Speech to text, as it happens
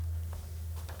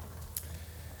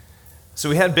So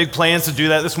we had big plans to do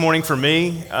that this morning for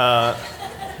me,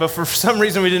 but for some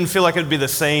reason we didn't feel like it would be the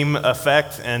same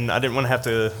effect, and I didn't want to have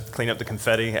to clean up the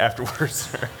confetti afterwards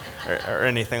or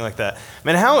anything like that.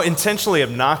 Man, how intentionally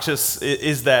obnoxious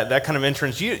is that kind of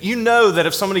entrance? You know that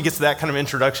if somebody gets that kind of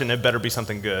introduction, it better be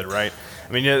something good, right?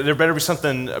 I mean, there better be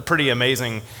something pretty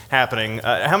amazing happening.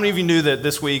 How many of you knew that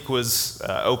this week was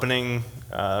opening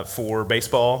for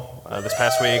baseball? This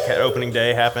past week, opening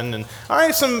day happened, and all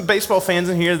right, some baseball fans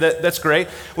in here, that's great.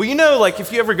 Well, you know, like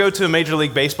if you ever go to a Major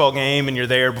League Baseball game and you're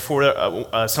there before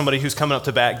somebody who's coming up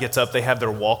to bat gets up, they have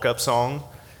their walk-up song.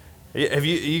 Have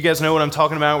you guys know what I'm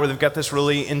talking about, where they've got this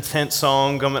really intense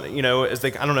song going, you know, as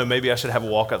they, I don't know, maybe I should have a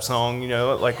walk-up song, you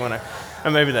know, like when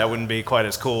maybe that wouldn't be quite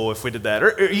as cool if we did that.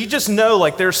 Or you just know,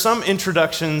 like, there's some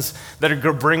introductions that are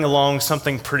going to bring along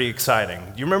something pretty exciting.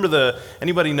 Do you remember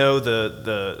anybody know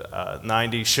the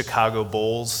 90s Chicago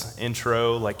Bulls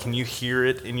intro? Like, can you hear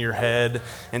it in your head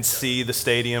and see the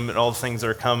stadium and all the things that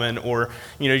are coming? Or,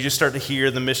 you know, you just start to hear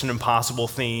the Mission Impossible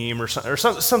theme or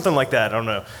something like that. I don't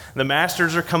know. The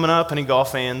Masters are coming up. Any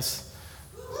golf fans?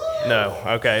 No,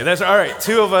 okay, that's all right.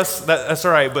 Two of us, that's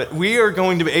all right. But we are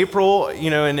going to be April, you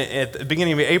know, and at the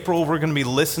beginning of April, we're going to be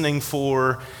listening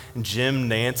for Jim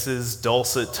Nance's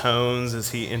dulcet tones as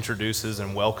he introduces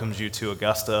and welcomes you to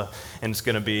Augusta, and it's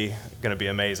going to be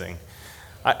amazing.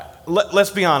 Let's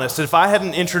be honest. If I had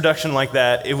an introduction like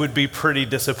that, it would be pretty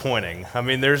disappointing. I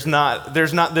mean, there's not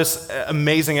this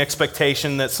amazing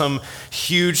expectation that some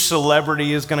huge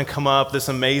celebrity is going to come up. This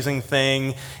amazing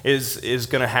thing is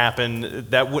going to happen.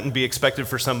 That wouldn't be expected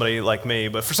for somebody like me,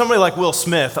 but for somebody like Will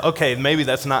Smith, okay, maybe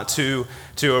that's not too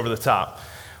over the top.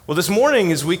 Well, this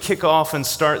morning, as we kick off and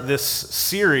start this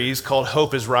series called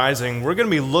Hope is Rising, we're going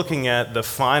to be looking at the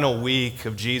final week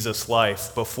of Jesus'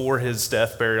 life before his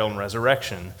death, burial, and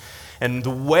resurrection. And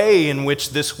the way in which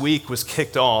this week was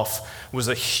kicked off was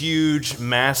a huge,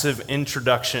 massive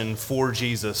introduction for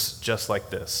Jesus just like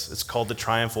this. It's called the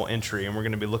triumphal entry, and we're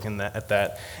going to be looking at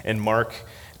that in Mark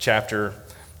chapter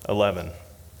 11.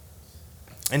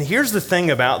 And here's the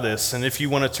thing about this, and if you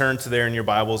want to turn to there in your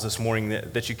Bibles this morning,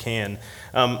 that you can.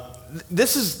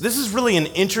 This is really an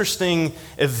interesting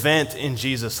event in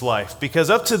Jesus' life, because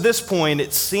up to this point,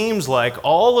 it seems like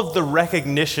all of the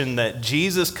recognition that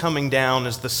Jesus coming down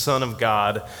as the Son of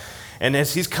God, and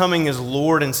as he's coming as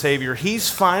Lord and Savior, he's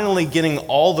finally getting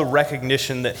all the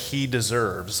recognition that he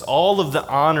deserves. All of the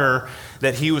honor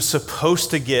that he was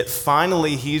supposed to get,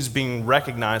 finally he's being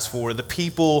recognized for. The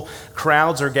people,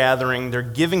 crowds are gathering. They're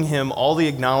giving him all the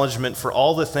acknowledgement for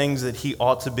all the things that he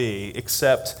ought to be,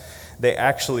 except they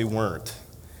actually weren't.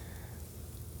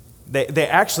 They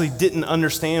actually didn't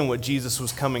understand what Jesus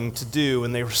was coming to do,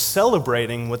 and they were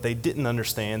celebrating what they didn't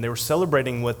understand. They were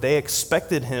celebrating what they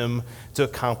expected him to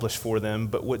accomplish for them,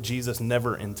 but what Jesus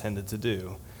never intended to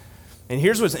do. And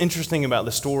here's what's interesting about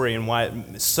the story and why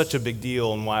it's such a big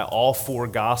deal, and why all four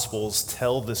Gospels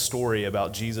tell this story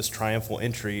about Jesus' triumphal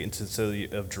entry into the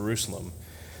city of Jerusalem.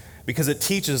 Because it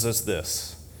teaches us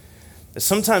this, that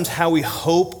sometimes how we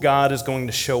hope God is going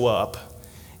to show up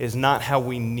is not how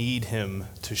we need him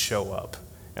to show up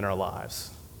in our lives.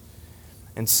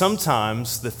 And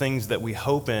sometimes the things that we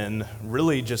hope in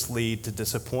really just lead to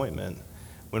disappointment,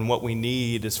 when what we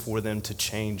need is for them to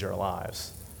change our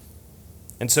lives.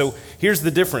 And so here's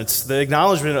the difference. The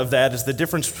acknowledgement of that is the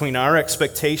difference between our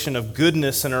expectation of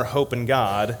goodness and our hope in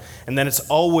God, and then it's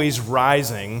always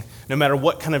rising, no matter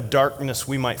what kind of darkness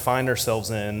we might find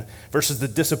ourselves in, versus the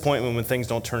disappointment when things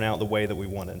don't turn out the way that we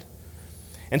wanted.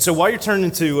 And so while you're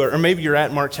turning to, or maybe you're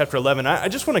at Mark chapter 11, I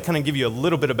just want to kind of give you a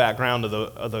little bit of background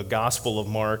of the Gospel of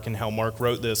Mark and how Mark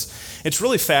wrote this. It's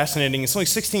really fascinating. It's only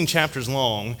 16 chapters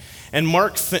long, and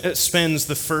Mark spends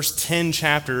the first 10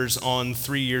 chapters on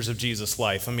 3 years of Jesus'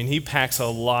 life. I mean, he packs a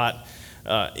lot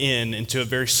into a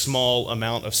very small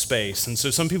amount of space. And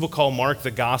so some people call Mark the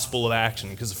gospel of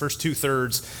action, because the first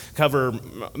 2/3 cover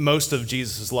most of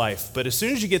Jesus' life. But as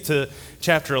soon as you get to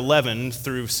chapter 11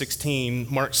 through 16,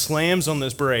 Mark slams on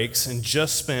those brakes and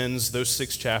just spends those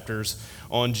 6 chapters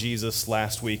on Jesus'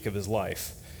 last week of his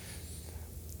life.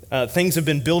 Things have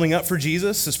been building up for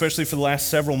Jesus, especially for the last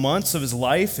several months of his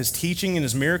life. His teaching and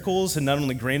his miracles had not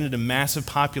only granted him massive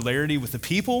popularity with the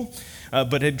people,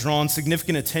 but had drawn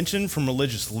significant attention from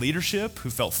religious leadership who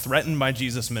felt threatened by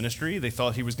Jesus' ministry. They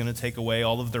thought he was going to take away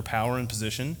all of their power and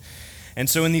position. And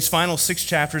so in these final 6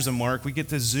 chapters of Mark, we get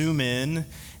to zoom in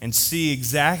and see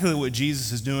exactly what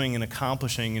Jesus is doing and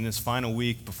accomplishing in his final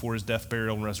week before his death,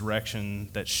 burial, and resurrection,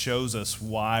 that shows us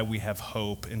why we have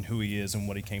hope in who he is and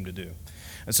what he came to do.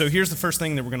 And so here's the first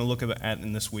thing that we're going to look at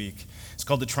in this week. It's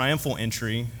called the triumphal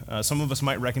entry. Some of us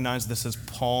might recognize this as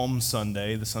Palm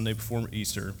Sunday, the Sunday before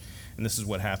Easter. And this is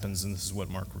what happens, and this is what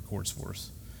Mark records for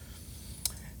us.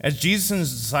 As Jesus and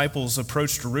his disciples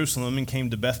approached Jerusalem and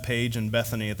came to Bethphage and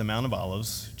Bethany at the Mount of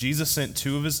Olives, Jesus sent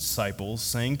two of his disciples,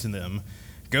 saying to them,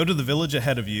 "Go to the village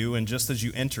ahead of you, and just as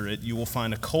you enter it, you will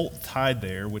find a colt tied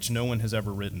there, which no one has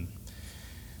ever ridden.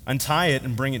 Untie it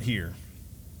and bring it here.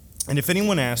 And if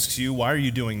anyone asks you, 'Why are you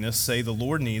doing this?' say, 'The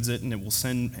Lord needs it, and we'll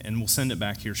send it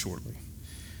back here shortly.'"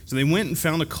 So they went and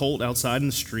found a colt outside in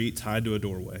the street tied to a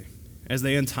doorway. As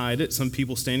they untied it, some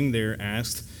people standing there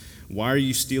asked, "Why are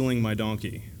you stealing my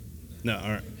donkey?" No,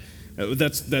 all right.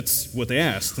 That's what they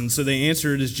asked. And so they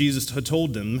answered as Jesus had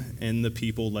told them, and the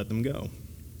people let them go.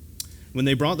 When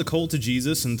they brought the colt to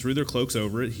Jesus and threw their cloaks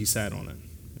over it, he sat on it.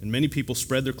 And many people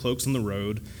spread their cloaks on the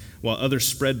road, while others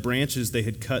spread branches they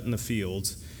had cut in the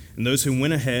fields. And those who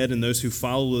went ahead and those who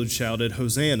followed shouted,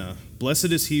 "Hosanna!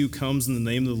 Blessed is he who comes in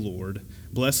the name of the Lord.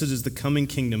 Blessed is the coming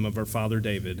kingdom of our father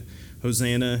David.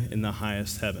 Hosanna in the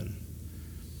highest heaven."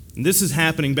 And this is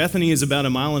happening. Bethany is about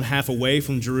 1.5 miles away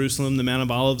from Jerusalem. The Mount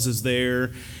of Olives is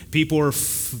there. People are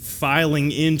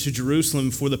filing into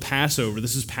Jerusalem for the Passover.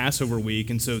 This is Passover week,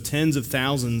 and so tens of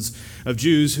thousands of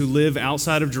Jews who live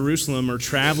outside of Jerusalem are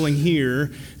traveling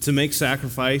here to make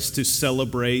sacrifice to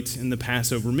celebrate in the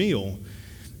Passover meal.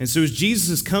 And so as Jesus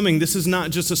is coming, this is not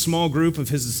just a small group of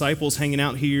his disciples hanging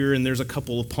out here and there's a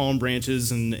couple of palm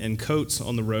branches and coats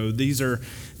on the road. These are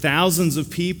thousands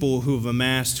of people who have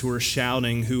amassed, who are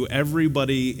shouting, who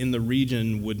everybody in the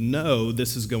region would know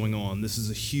this is going on. This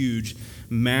is a huge,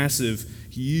 massive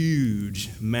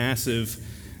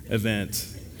event.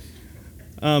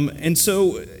 And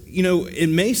so, it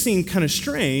may seem kind of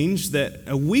strange that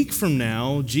a week from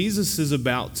now, Jesus is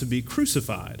about to be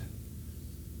crucified.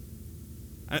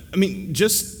 I mean,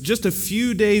 just a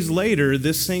few days later,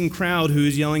 this same crowd who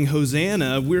is yelling,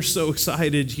 "Hosanna," we're so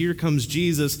excited, here comes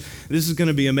Jesus, this is going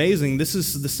to be amazing. This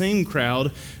is the same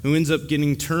crowd who ends up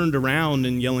getting turned around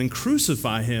and yelling,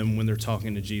 "Crucify him," when they're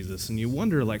talking to Jesus. And you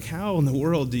wonder, how in the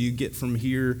world do you get from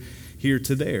here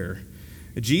to there?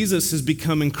 Jesus has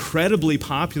become incredibly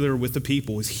popular with the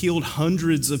people. He's healed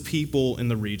hundreds of people in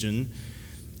the region.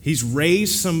 He's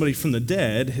raised somebody from the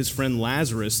dead, his friend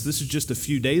Lazarus. This is just a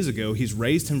few days ago. He's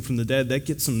raised him from the dead. That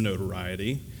gets some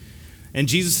notoriety. And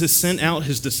Jesus has sent out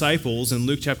his disciples. In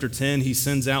Luke chapter 10, he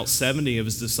sends out 70 of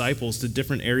his disciples to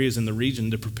different areas in the region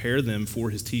to prepare them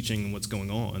for his teaching and what's going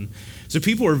on. So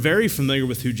people are very familiar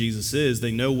with who Jesus is.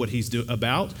 They know what he's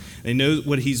about. They know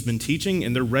what he's been teaching,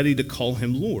 and they're ready to call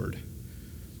him Lord.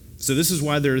 So this is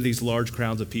why there are these large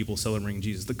crowds of people celebrating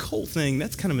Jesus. The cult thing,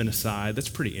 that's kind of an aside. That's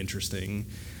pretty interesting.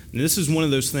 And this is one of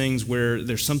those things where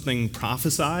there's something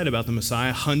prophesied about the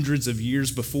Messiah hundreds of years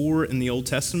before in the Old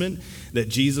Testament that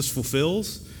Jesus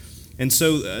fulfills. And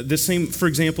so for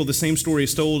example, the same story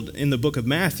is told in the book of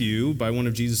Matthew by one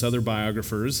of Jesus' other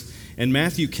biographers. And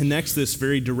Matthew connects this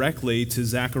very directly to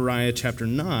Zechariah chapter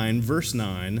 9, verse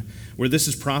 9, where this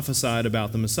is prophesied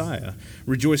about the Messiah.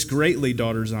 "Rejoice greatly,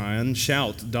 daughter Zion.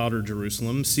 Shout, daughter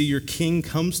Jerusalem. See, your king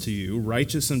comes to you,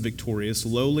 righteous and victorious,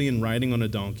 lowly and riding on a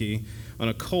donkey, on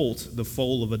a colt, the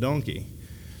foal of a donkey."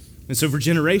 And so for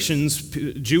generations,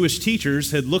 Jewish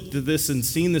teachers had looked at this and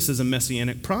seen this as a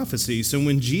messianic prophecy. So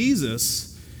when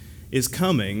Jesus is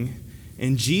coming,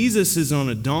 and Jesus is on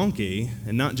a donkey,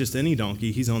 and not just any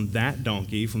donkey, he's on that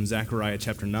donkey from Zechariah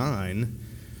chapter 9,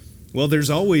 well, there's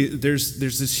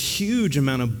this huge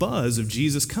amount of buzz of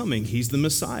Jesus coming. He's the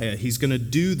Messiah. He's going to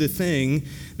do the thing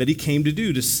that he came to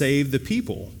do, to save the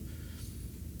people.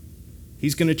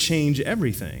 He's going to change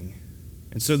everything.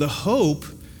 And so the hope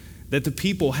that the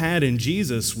people had in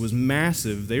Jesus was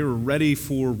massive. They were ready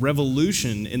for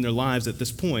revolution in their lives at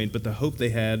this point, but the hope they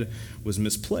had was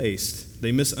misplaced.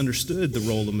 They misunderstood the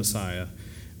role of Messiah.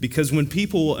 Because when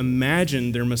people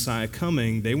imagined their Messiah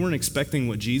coming, they weren't expecting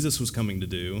what Jesus was coming to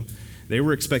do. They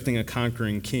were expecting a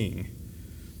conquering king.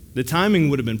 The timing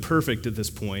would have been perfect at this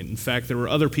point. In fact, there were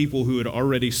other people who had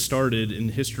already started in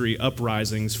history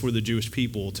uprisings for the Jewish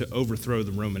people to overthrow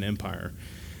the Roman Empire.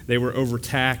 They were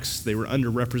overtaxed, they were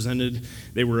underrepresented,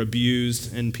 they were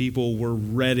abused, and people were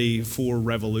ready for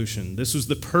revolution. This was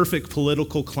the perfect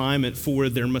political climate for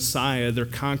their Messiah, their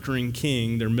conquering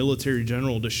king, their military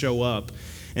general to show up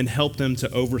and help them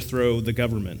to overthrow the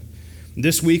government.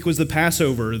 This week was the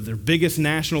Passover, their biggest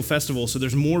national festival, so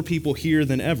there's more people here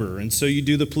than ever. And so you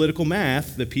do the political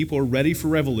math, that people are ready for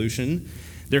revolution.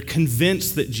 They're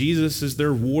convinced that Jesus is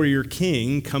their warrior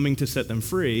king coming to set them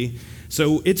free.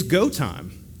 So it's go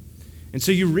time. And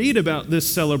so you read about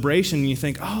this celebration and you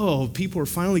think, oh, people are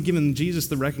finally giving Jesus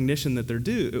the recognition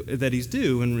that he's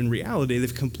due, and in reality,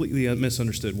 they've completely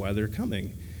misunderstood why they're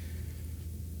coming.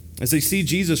 As they see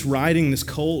Jesus riding this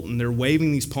colt and they're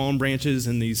waving these palm branches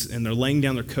and they're laying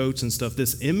down their coats and stuff,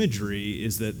 this imagery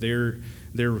is that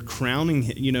they're crowning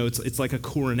him. It's like a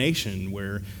coronation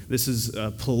where this is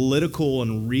a political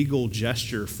and regal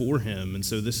gesture for him, and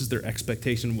so this is their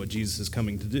expectation of what Jesus is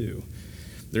coming to do.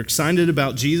 They're excited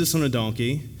about Jesus on a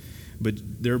donkey, but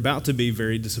they're about to be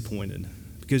very disappointed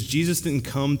because Jesus didn't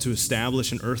come to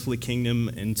establish an earthly kingdom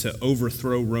and to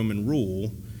overthrow Roman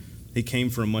rule. He came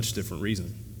for a much different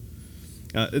reason.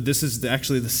 This is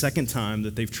actually the second time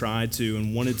that they've tried to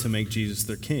and wanted to make Jesus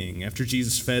their king. After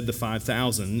Jesus fed the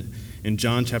 5,000 in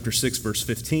John chapter 6, verse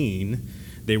 15,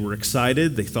 they were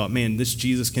excited. They thought, man, this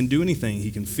Jesus can do anything.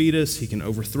 He can feed us. He can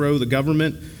overthrow the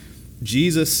government.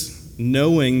 Jesus,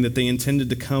 knowing that they intended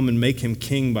to come and make him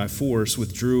king by force,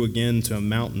 withdrew again to a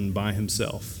mountain by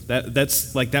himself.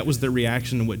 That was their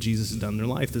reaction to what Jesus had done in their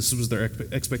life. This was their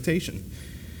expectation.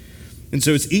 And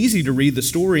so it's easy to read the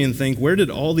story and think, where did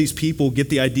all these people get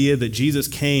the idea that Jesus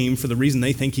came for the reason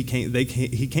they think he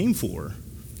came for?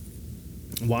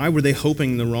 Why were they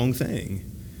hoping the wrong thing?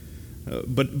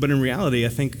 But in reality, I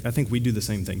think we do the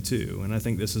same thing too, and I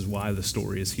think this is why the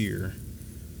story is here.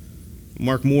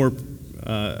 Mark Moore,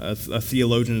 a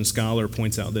theologian and scholar,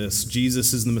 points out this: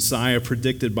 Jesus is the Messiah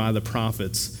predicted by the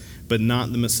prophets, but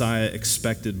not the Messiah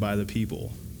expected by the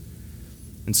people.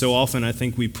 And so often I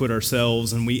think we put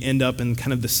ourselves and we end up in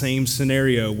kind of the same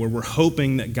scenario where we're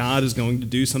hoping that God is going to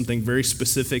do something very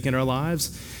specific in our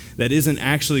lives that isn't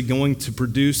actually going to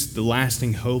produce the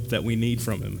lasting hope that we need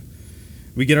from him.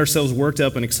 We get ourselves worked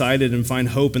up and excited and find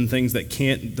hope in things that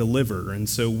can't deliver, and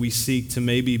so we seek to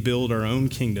maybe build our own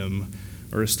kingdom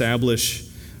or establish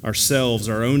ourselves,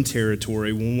 our own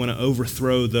territory. We want to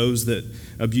overthrow those that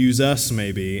abuse us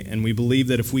maybe, and we believe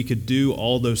that if we could do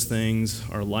all those things,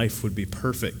 our life would be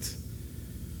perfect.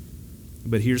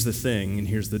 But here's the thing, and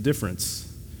here's the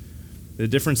difference. The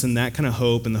difference in that kind of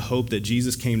hope and the hope that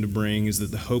Jesus came to bring is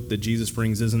that the hope that Jesus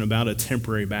brings isn't about a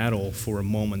temporary battle for a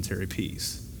momentary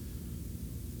peace.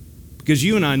 Because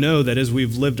you and I know that as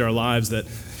we've lived our lives that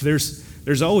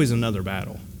there's always another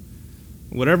battle.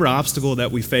 Whatever obstacle that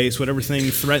we face, whatever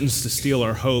thing threatens to steal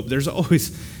our hope, there's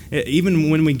always, even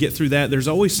when we get through that, there's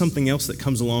always something else that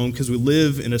comes along because we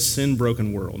live in a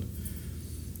sin-broken world.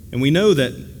 And we know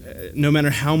that no matter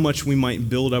how much we might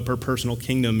build up our personal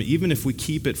kingdom, even if we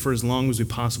keep it for as long as we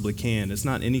possibly can, it's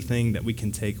not anything that we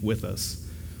can take with us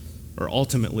or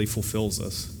ultimately fulfills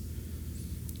us.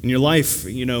 In your life,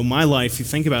 my life, you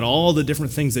think about all the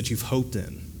different things that you've hoped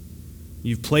in,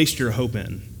 you've placed your hope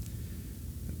in.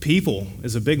 People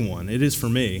is a big one. It is for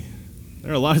me.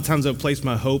 There are a lot of times I've placed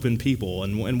my hope in people,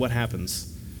 and what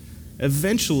happens?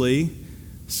 Eventually,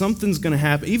 something's going to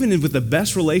happen. Even with the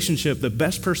best relationship, the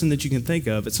best person that you can think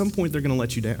of, at some point they're going to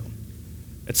let you down.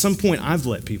 At some point, I've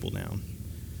let people down.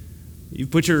 You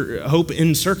put your hope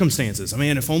in circumstances.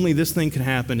 If only this thing could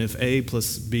happen, if A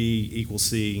plus B equals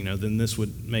C, then this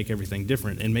would make everything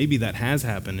different. And maybe that has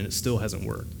happened and it still hasn't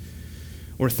worked.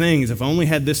 Or things, if I only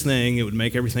had this thing, it would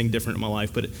make everything different in my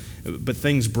life. But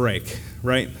things break,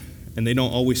 right? And they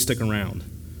don't always stick around.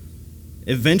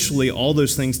 Eventually, all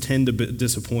those things tend to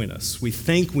disappoint us. We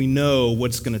think we know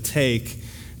what it's going to take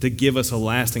to give us a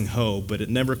lasting hope, but it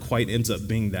never quite ends up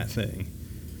being that thing.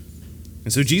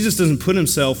 And so Jesus doesn't put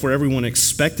himself where everyone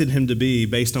expected him to be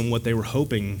based on what they were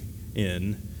hoping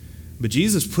in. But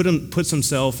Jesus puts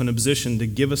himself in a position to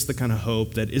give us the kind of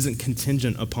hope that isn't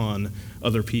contingent upon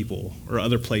other people or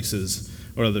other places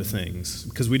or other things.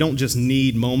 Because we don't just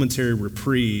need momentary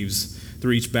reprieves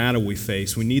through each battle we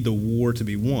face. We need the war to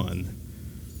be won.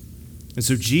 And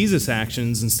so Jesus'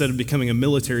 actions, instead of becoming a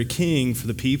military king for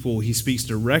the people, he speaks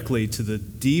directly to the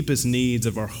deepest needs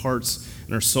of our hearts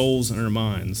and our souls and our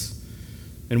minds.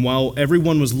 And while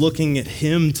everyone was looking at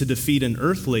him to defeat an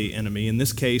earthly enemy, in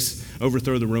this case,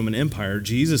 overthrow the Roman Empire,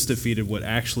 Jesus defeated what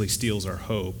actually steals our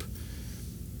hope.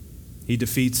 He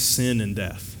defeats sin and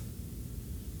death.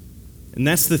 And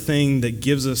that's the thing that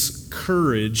gives us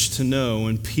courage to know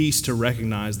and peace to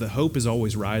recognize that hope is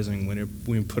always rising when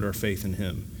we put our faith in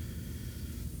him.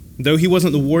 Though he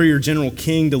wasn't the warrior general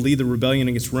king to lead the rebellion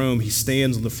against Rome, he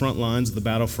stands on the front lines of the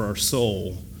battle for our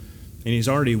soul, and he's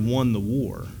already won the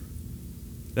war.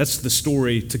 That's the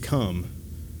story to come.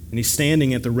 And he's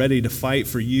standing at the ready to fight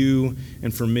for you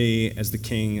and for me as the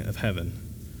King of heaven.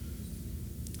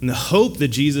 And the hope that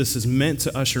Jesus is meant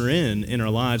to usher in our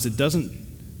lives, it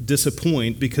doesn't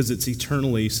disappoint because it's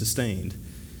eternally sustained.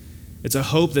 It's a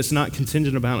hope that's not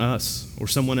contingent about us or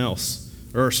someone else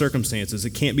or our circumstances.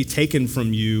 It can't be taken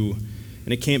from you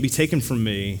and it can't be taken from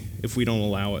me if we don't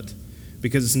allow it,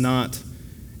 because it's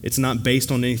not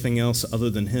based on anything else other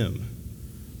than him.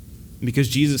 Because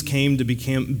Jesus came to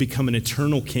become an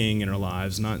eternal king in our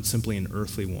lives, not simply an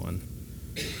earthly one.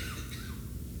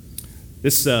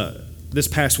 This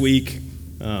past week,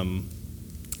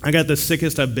 I got the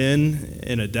sickest I've been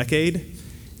in a decade,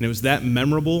 and it was that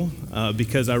memorable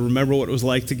because I remember what it was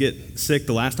like to get sick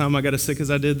the last time I got as sick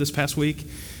as I did this past week,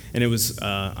 and it was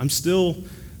I'm still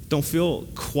don't feel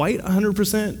quite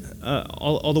 100%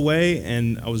 all the way,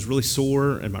 and I was really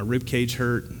sore, and my rib cage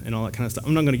hurt, and all that kind of stuff.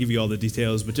 I'm not going to give you all the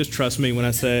details, but just trust me when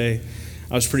I say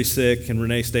I was pretty sick, and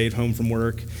Renee stayed home from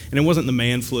work, and it wasn't the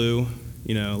man flu,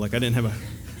 like I didn't have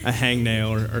a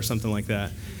hangnail or something like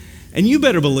that. And you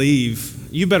better believe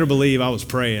I was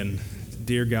praying,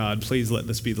 dear God, please let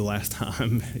this be the last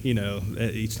time,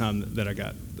 each time that I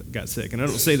got sick. And I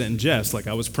don't say that in jest. Like,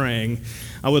 I was praying,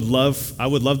 I would love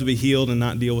to be healed and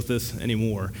not deal with this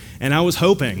anymore. And I was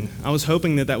hoping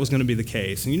that was going to be the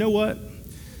case. And you know what?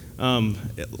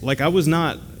 I was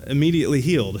not immediately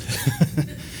healed.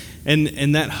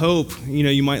 And that hope,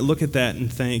 you might look at that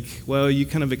and think, well, you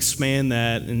kind of expand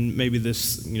that, and maybe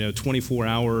this,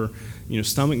 24-hour,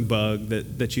 stomach bug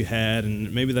that you had,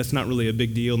 and maybe that's not really a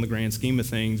big deal in the grand scheme of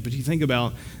things. But you think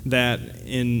about that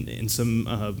in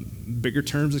some bigger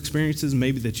terms experiences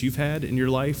maybe that you've had in your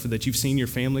life, or that you've seen your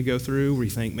family go through, where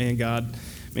you think, man, God,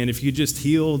 if you just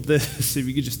heal this, if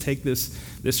you could just take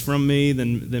this from me,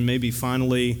 then maybe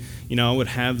finally, I would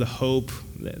have the hope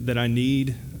that I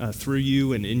need through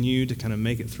you and in you to kind of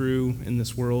make it through in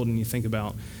this world. And you think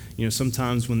about,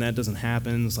 sometimes when that doesn't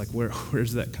happen, it's like,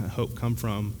 where's that kind of hope come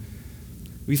from?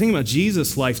 We think about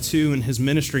Jesus' life too, and his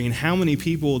ministry, and how many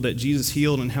people that Jesus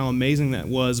healed and how amazing that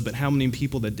was, but how many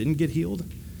people that didn't get healed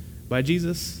by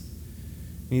Jesus.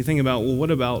 And you think about, well,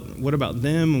 what about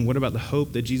them, and what about the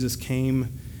hope that Jesus came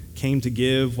to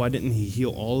give? Why didn't he heal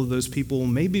all of those people?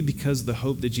 Maybe because the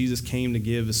hope that Jesus came to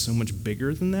give is so much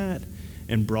bigger than that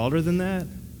and broader than that.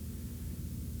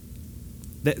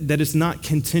 That it's not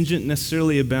contingent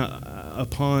necessarily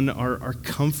upon our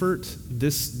comfort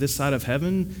this side of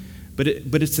heaven, but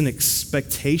it's an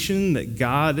expectation that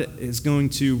God is going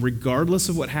to, regardless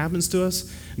of what happens to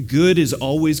us, good is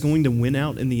always going to win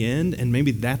out in the end. And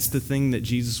maybe that's the thing that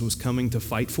Jesus was coming to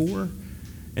fight for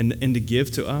and to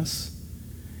give to us.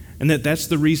 And that's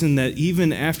the reason that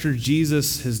even after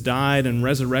Jesus has died and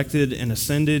resurrected and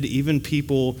ascended, even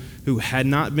people who had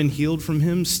not been healed from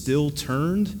him still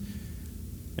turned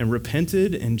and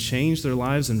repented and changed their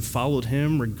lives and followed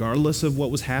him regardless of what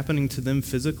was happening to them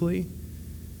physically.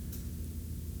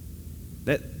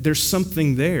 That there's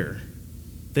something there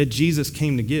that Jesus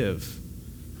came to give.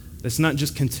 That's not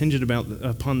just contingent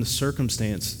upon the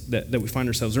circumstance that we find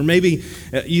ourselves. Or maybe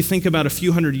you think about a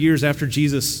few hundred years after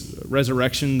Jesus'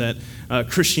 resurrection that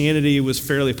Christianity was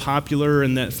fairly popular,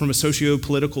 and that from a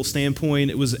socio-political standpoint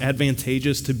it was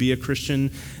advantageous to be a Christian,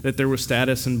 that there was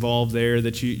status involved there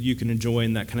that you can enjoy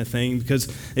and that kind of thing because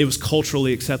it was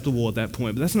culturally acceptable at that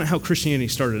point. But that's not how Christianity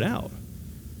started out.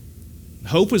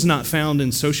 Hope was not found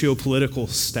in socio-political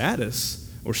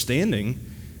status or standing.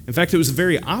 In fact, it was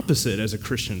very opposite as a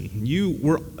Christian. You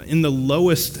were in the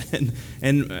lowest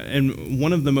and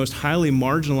one of the most highly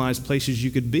marginalized places you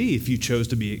could be if you chose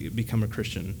to become a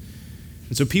Christian.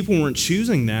 And so people weren't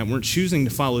choosing to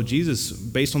follow Jesus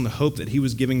based on the hope that he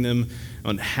was giving them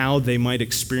on how they might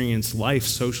experience life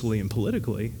socially and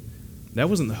politically. That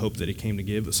wasn't the hope that he came to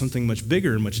give, but something much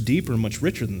bigger, much deeper, much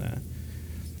richer than that.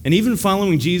 And even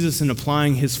following Jesus and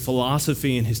applying his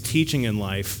philosophy and his teaching in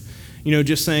life,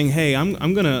 just saying, hey,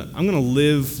 I'm gonna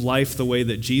live life the way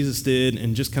that Jesus did,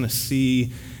 and just kind of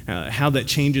see how that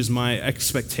changes my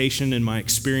expectation and my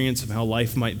experience of how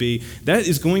life might be. That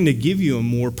is going to give you a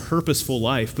more purposeful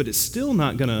life, but it's still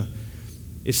not gonna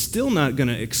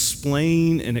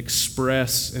explain and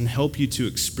express and help you to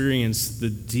experience the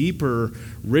deeper,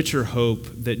 richer hope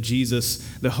that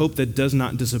the hope that does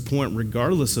not disappoint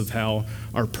regardless of how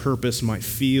our purpose might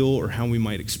feel or how we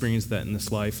might experience that in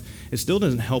this life. It still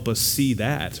doesn't help us see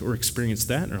that or experience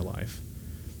that in our life.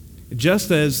 Just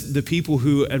as the people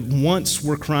who at once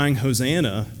were crying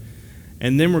Hosanna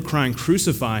and then were crying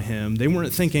crucify him, they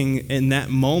weren't thinking in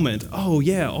that moment, oh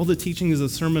yeah, all the teachings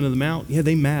of the Sermon on the Mount, yeah,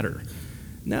 they matter.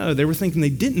 No, they were thinking they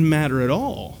didn't matter at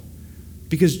all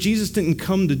because Jesus didn't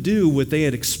come to do what they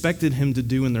had expected him to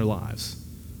do in their lives.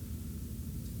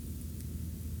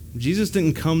 Jesus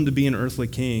didn't come to be an earthly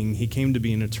king. He came to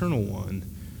be an eternal one.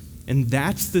 And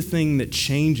that's the thing that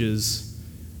changes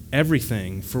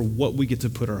everything for what we get to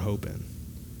put our hope in.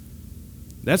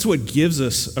 That's what gives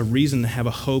us a reason to have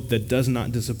a hope that does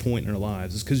not disappoint in our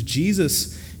lives. It's because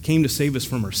Jesus came to save us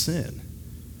from our sin.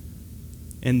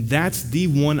 And that's the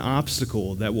one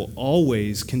obstacle that will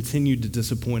always continue to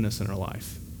disappoint us in our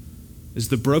life, is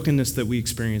the brokenness that we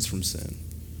experience from sin.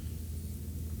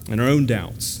 And our own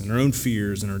doubts, and our own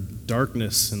fears, and our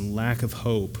darkness and lack of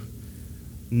hope.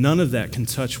 None of that can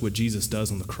touch what Jesus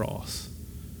does on the cross.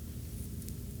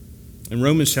 In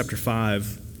Romans chapter 5,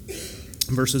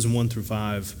 verses 1 through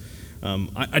 5,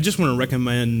 I just want to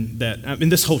recommend that. I mean,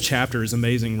 this whole chapter is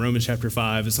amazing. Romans chapter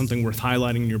 5 is something worth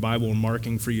highlighting in your Bible and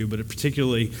marking for you, but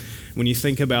particularly when you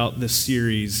think about this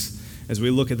series, as we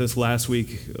look at this last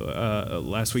week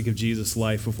of Jesus'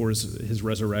 life before his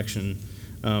resurrection,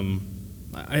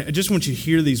 I just want you to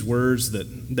hear these words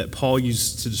that Paul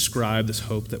used to describe this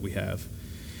hope that we have.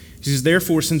 He says,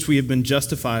 "Therefore, since we have been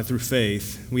justified through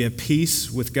faith, we have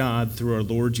peace with God through our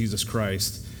Lord Jesus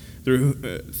Christ,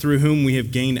 through whom we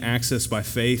have gained access by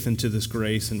faith into this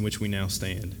grace in which we now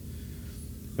stand.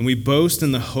 And we boast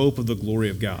in the hope of the glory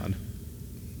of God.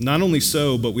 Not only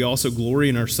so, but we also glory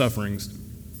in our sufferings,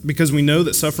 because we know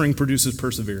that suffering produces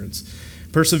perseverance,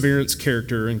 perseverance,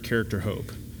 character, and character,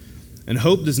 hope. And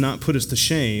hope does not put us to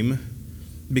shame,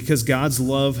 because God's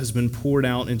love has been poured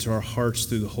out into our hearts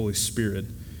through the Holy Spirit,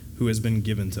 who has been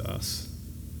given to us."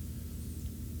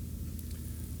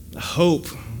 Hope,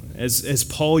 as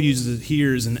Paul uses it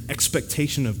here, is an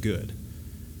expectation of good.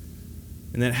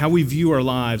 And that how we view our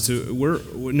lives,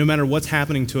 no matter what's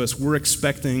happening to us, we're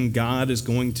expecting God is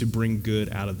going to bring good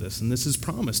out of this. And this is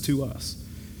promised to us.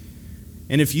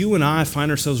 And if you and I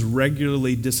find ourselves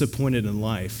regularly disappointed in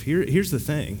life, here's the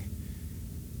thing.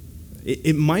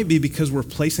 It might be because we're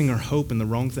placing our hope in the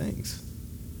wrong things,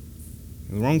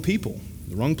 in the wrong people,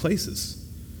 the wrong places.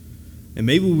 And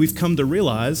maybe we've come to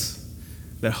realize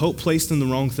that hope placed in the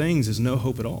wrong things is no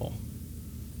hope at all.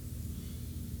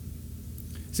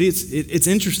 See, it's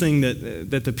interesting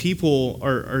that the people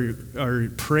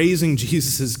are praising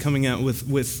Jesus as coming out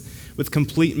with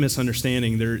complete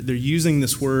misunderstanding. They're using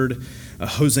this word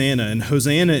Hosanna, and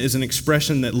Hosanna is an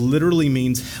expression that literally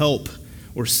means help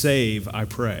or save, I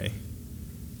pray.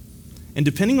 And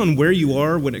depending on where you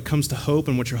are when it comes to hope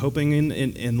and what you're hoping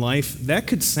in life, that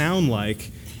could sound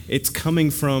like it's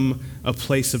coming from a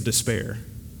place of despair.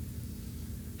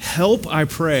 Help, I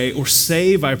pray, or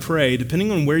save, I pray, depending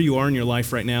on where you are in your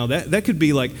life right now, that could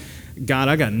be like, God,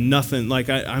 I got nothing. Like,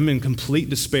 I'm in complete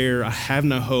despair. I have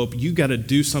no hope. You got to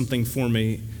do something for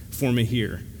me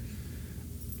here.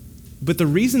 But the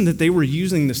reason that they were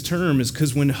using this term is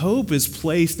because when hope is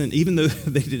placed, and even though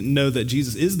they didn't know that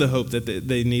Jesus is the hope that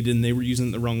they needed and they were using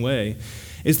it the wrong way,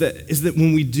 is that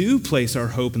when we do place our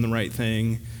hope in the right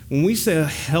thing, when we say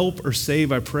help or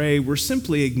save, I pray, we're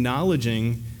simply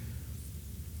acknowledging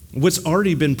what's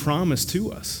already been promised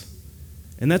to us.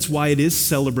 And that's why it is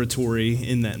celebratory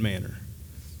in that manner.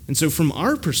 And so from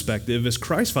our perspective as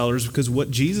Christ followers, because what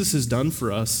Jesus has done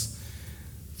for us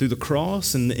through the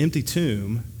cross and the empty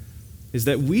tomb, is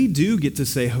that we do get to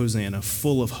say Hosanna,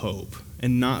 full of hope,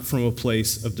 and not from a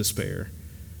place of despair.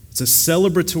 It's a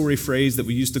celebratory phrase that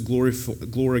we use to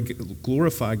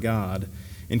glorify God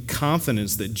in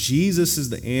confidence that Jesus is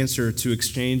the answer to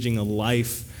exchanging a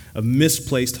life of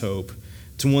misplaced hope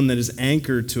to one that is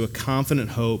anchored to a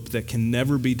confident hope that can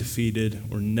never be defeated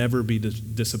or never be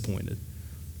disappointed.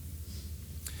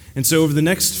 And so over the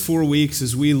next 4 weeks,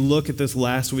 as we look at this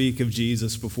last week of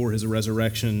Jesus before his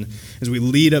resurrection, as we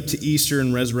lead up to Easter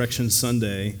and Resurrection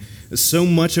Sunday, so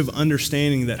much of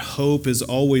understanding that hope is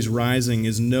always rising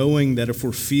is knowing that if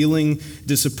we're feeling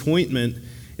disappointment,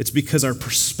 it's because our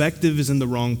perspective is in the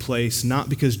wrong place, not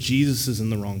because Jesus is in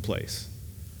the wrong place.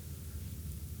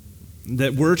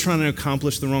 That we're trying to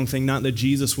accomplish the wrong thing, not that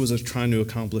Jesus was trying to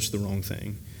accomplish the wrong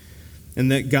thing. And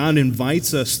that God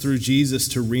invites us through Jesus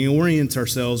to reorient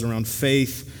ourselves around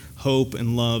faith, hope,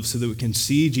 and love so that we can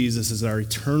see Jesus as our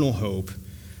eternal hope,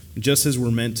 just as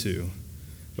we're meant to,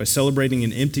 by celebrating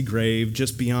an empty grave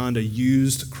just beyond a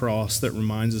used cross that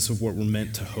reminds us of what we're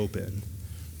meant to hope in.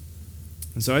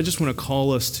 And so I just want to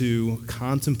call us to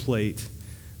contemplate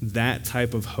that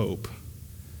type of hope,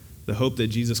 the hope that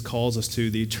Jesus calls us to,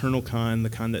 the eternal kind, the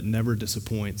kind that never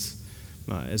disappoints,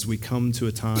 as we come to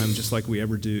a time just like we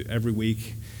ever do every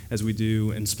week as we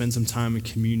do, and spend some time in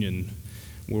communion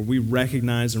where we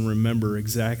recognize and remember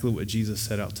exactly what Jesus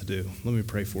set out to do. Let me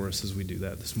pray for us as we do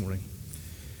that this morning.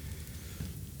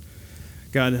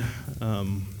 God,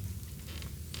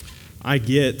 I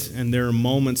get, and there are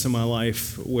moments in my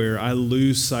life where I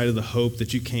lose sight of the hope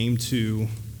that you came to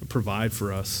provide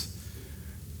for us.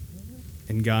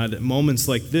 And God, moments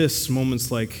like this,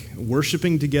 moments like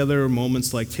worshiping together,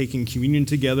 moments like taking communion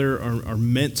together are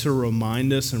meant to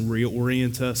remind us and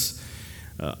reorient us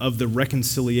of the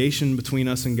reconciliation between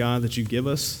us and God that you give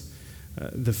us,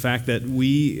 the fact that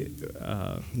we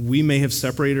may have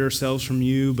separated ourselves from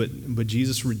you, but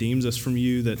Jesus redeems us from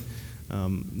you, that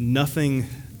nothing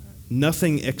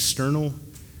external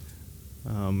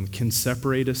can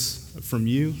separate us from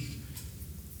you,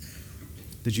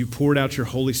 that you poured out your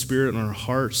Holy Spirit on our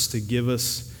hearts to give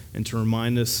us and to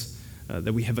remind us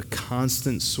that we have a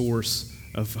constant source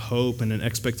of hope and an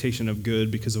expectation of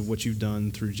good because of what you've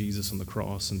done through Jesus on the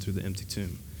cross and through the empty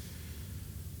tomb.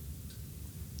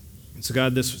 And so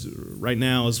God, this right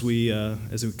now, as we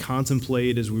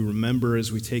contemplate, as we remember,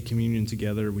 as we take communion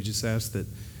together, we just ask that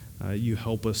you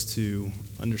help us to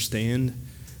understand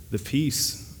the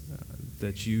peace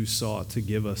that you sought to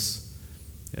give us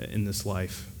in this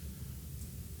life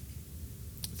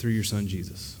through your Son,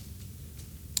 Jesus.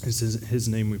 It's his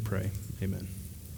name we pray. Amen.